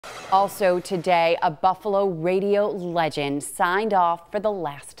Also today, a Buffalo radio legend signed off for the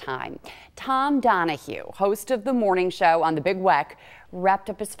last time. Tom Donahue, host of the morning show on the Big WEC, wrapped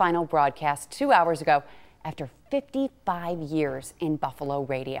up his final broadcast 2 hours ago after 55 years in Buffalo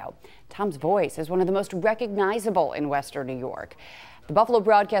radio. Tom's voice is one of the most recognizable in Western New York. The Buffalo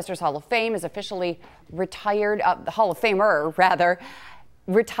Broadcasters Hall of Fame is officially retired, the Hall of Famer, rather,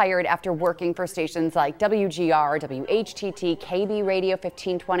 retired after working for stations like WGR, WHTT, KB Radio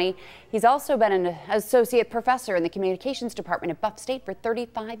 1520. He's also been an associate professor in the communications department at Buff State for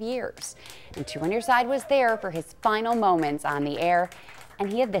 35 years. And Two on Your Side was there for his final moments on the air,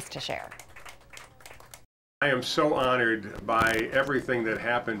 and he had this to share. I am so honored by everything that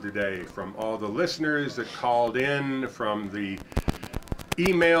happened today, from all the listeners that called in, from the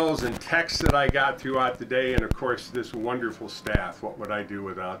emails and texts that I got throughout the day, and of course this wonderful staff. What would I do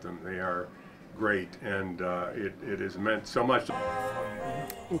without them? They are great, and it has meant so much.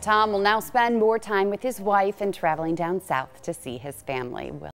 And Tom will now spend more time with his wife and traveling down south to see his family.